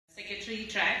3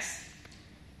 tracks.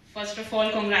 First of all,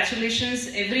 congratulations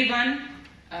everyone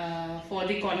for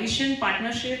the coalition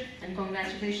partnership, and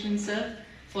congratulations sir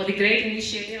for the great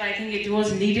initiative. I think it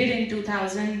was needed in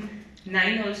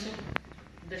 2009 also.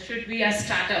 There should be a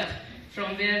startup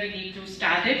from where we need to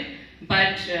start it,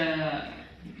 but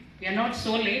we are not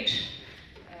so late.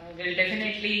 We'll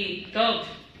definitely curb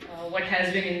what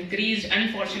has been increased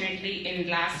unfortunately in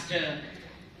last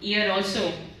year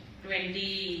also,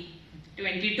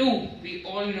 2022, we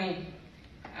all know.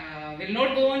 We'll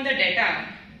not go on the data,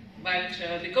 but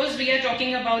because we are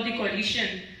talking about the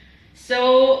coalition,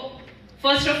 so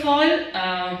first of all,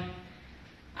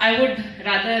 I would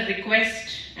rather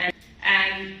request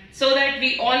and so that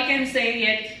we all can say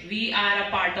yet we are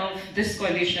a part of this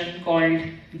coalition called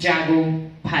Jago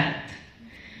Bharat.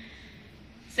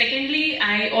 Secondly,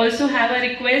 I also have a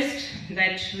request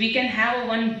that we can have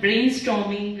one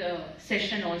brainstorming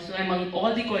session also among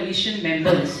all the coalition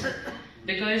members,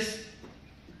 because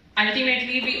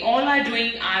ultimately we all are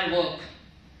doing our work.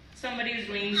 Somebody is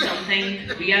doing something,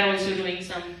 we are also doing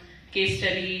some case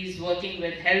studies, working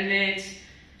with helmets,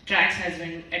 Tracks has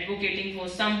been advocating for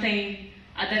something,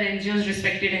 other NGOs,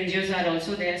 respected NGOs are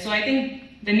also there. So I think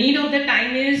the need of the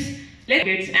time is, let's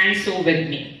get and so with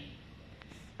me.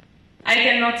 I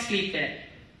cannot sleep well.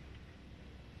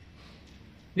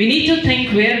 We need to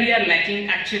think where we are lacking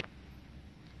actually.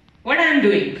 What I am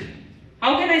doing?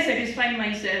 How can I satisfy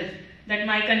myself that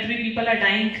my country people are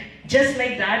dying just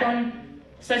like that on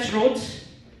such roads?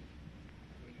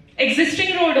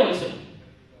 Existing road also.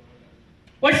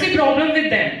 What's the problem with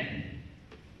them?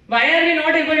 Why are we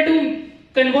not able to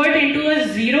convert into a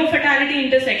zero fatality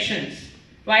intersections?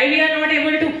 Why we are not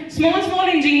able to small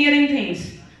engineering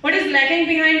things? What is lacking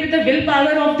behind with the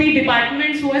willpower of the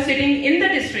departments who are sitting in the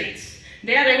districts?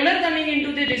 They are regular coming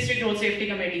into the district road safety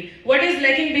committee. What is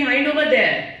lacking behind over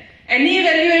there? Any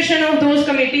evaluation of those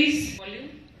committees?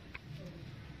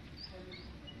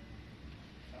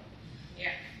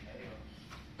 Yeah.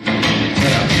 Sir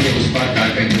आपके लिए उस पार car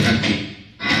का इंतजाम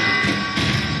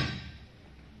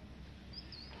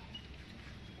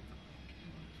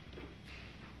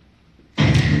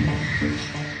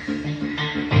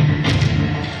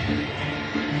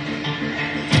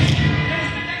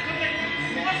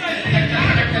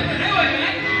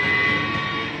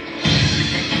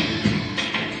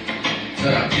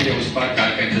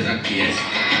किया है।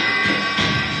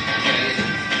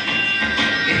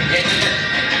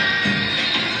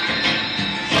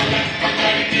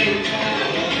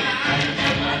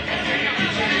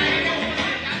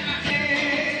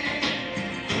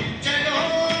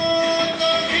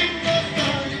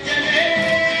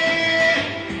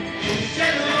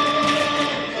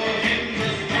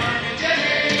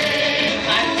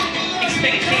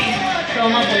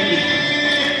 From a body.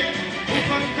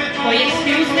 कोई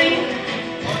excuse नहीं,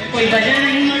 कोई वजह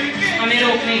नहीं हमें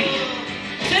रोकने की,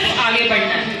 सिर्फ आगे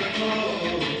बढ़ना है।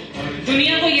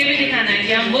 दुनिया को ये भी दिखाना है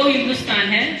कि हम वो हिंदुस्तान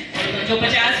है जो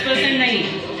 50% नहीं,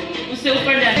 उससे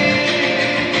ऊपर जाते हैं।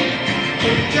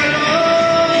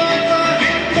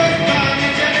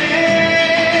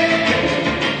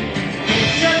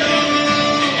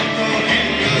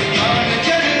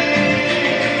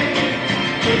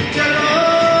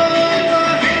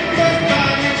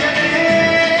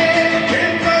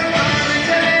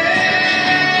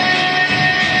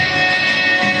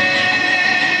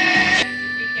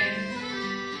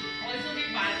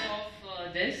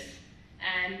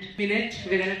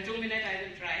 Within a 2 minute I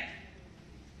will try,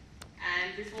 and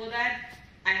before that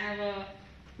I have a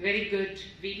very good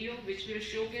video which will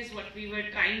showcase what we were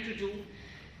trying to do.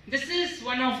 This is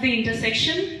one of the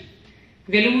intersection.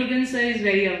 Velumurugan sir is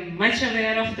very much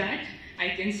aware of that. I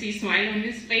can see smile on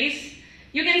his face.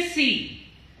 You can see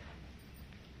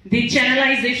the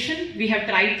channelization we have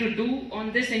tried to do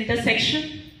on this intersection.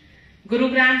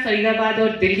 Gurugram, Faridabad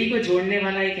और दिल्ली को जोड़ने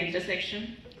वाला एक intersection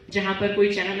जहां पर कोई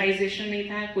channelisation नहीं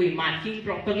था, कोई मार्किंग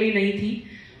प्रॉपरली नहीं थी,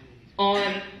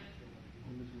 और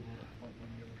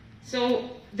so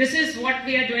this is what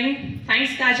we are doing.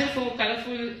 Thanks Kajal for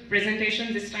colorful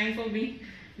presentation this time for me.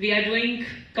 We are doing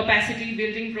capacity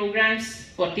building programs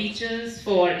for teachers,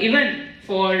 for even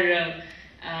for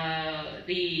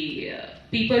the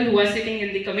people who are sitting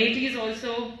in the committees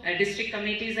also, district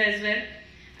committees as well.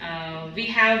 We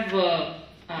have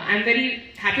I'm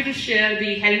very happy to share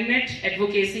the helmet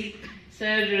advocacy.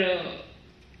 Sir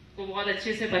को बहुत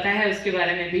अच्छे से पता है उसके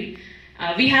बारे में भी.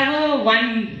 We have a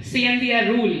one CMVR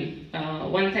rule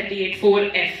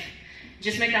 138(4)F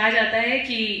जिसमें कहा जाता है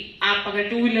कि आप अगर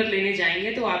टू व्हीलर लेने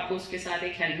जाएंगे तो आपको उसके साथ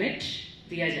एक हेलमेट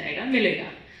दिया जाएगा, मिलेगा.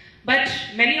 But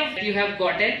many of you have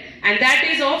got it, and that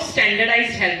is of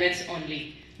standardized helmets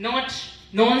only, not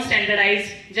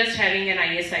non-standardized, just having an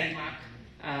ISI mark.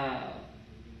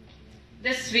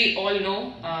 This we all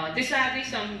know. These are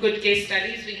some good case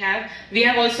studies we have. We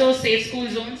have also safe school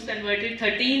zones converted,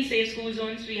 13 safe school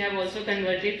zones we have also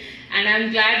converted. And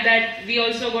I'm glad that we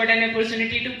also got an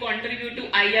opportunity to contribute to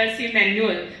IRC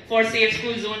manual for safe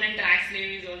school zone, and track's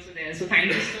name is also there. So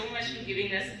thank you so much for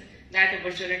giving us that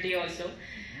opportunity also.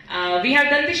 We have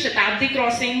done the Shatabdi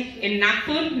crossing in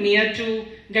Nagpur near to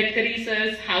Gadkari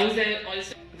sir's house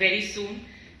also very soon.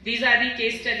 These are the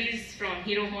case studies from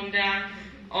Hero Honda.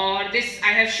 Or this, I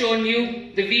have shown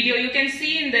you the video. You can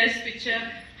see in this picture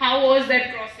how was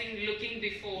that crossing looking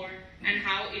before and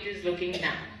how it is looking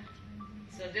now.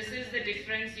 So this is the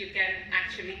difference you can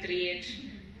actually create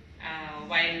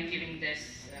while giving this.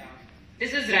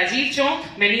 This is Rajiv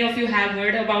Chowk. Many of you have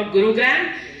heard about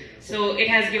Gurugram. So it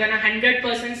has given a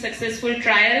 100% successful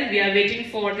trial. We are waiting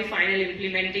for the final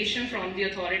implementation from the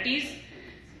authorities.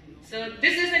 So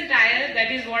this is entire,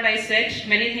 that is what I said.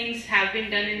 Many things have been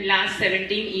done in last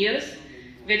 17 years.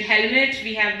 With helmet,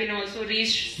 we have been also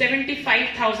reached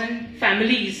 75,000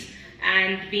 families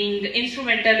and being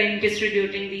instrumental in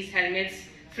distributing these helmets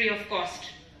free of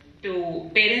cost to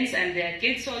parents and their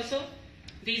kids also.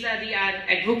 These are our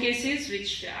advocacies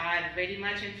which are very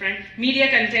much in front. Media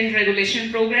content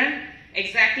regulation program.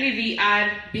 Exactly, we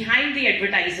are behind the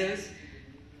advertisers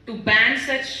to ban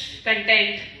such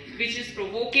content which is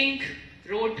provoking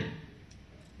road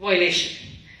violation.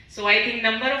 So I think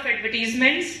number of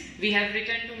advertisements we have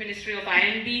written to Ministry of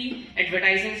INB,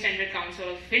 Advertising Standard Council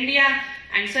of India,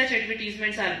 and such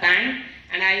advertisements are banned.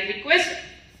 And I request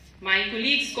my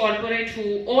colleagues corporate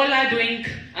who all are doing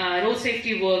road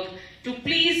safety work to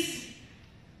please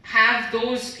have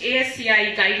those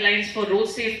ASCI guidelines for road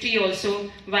safety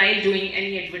also while doing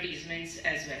any advertisements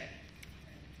as well.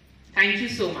 Thank you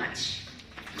so much.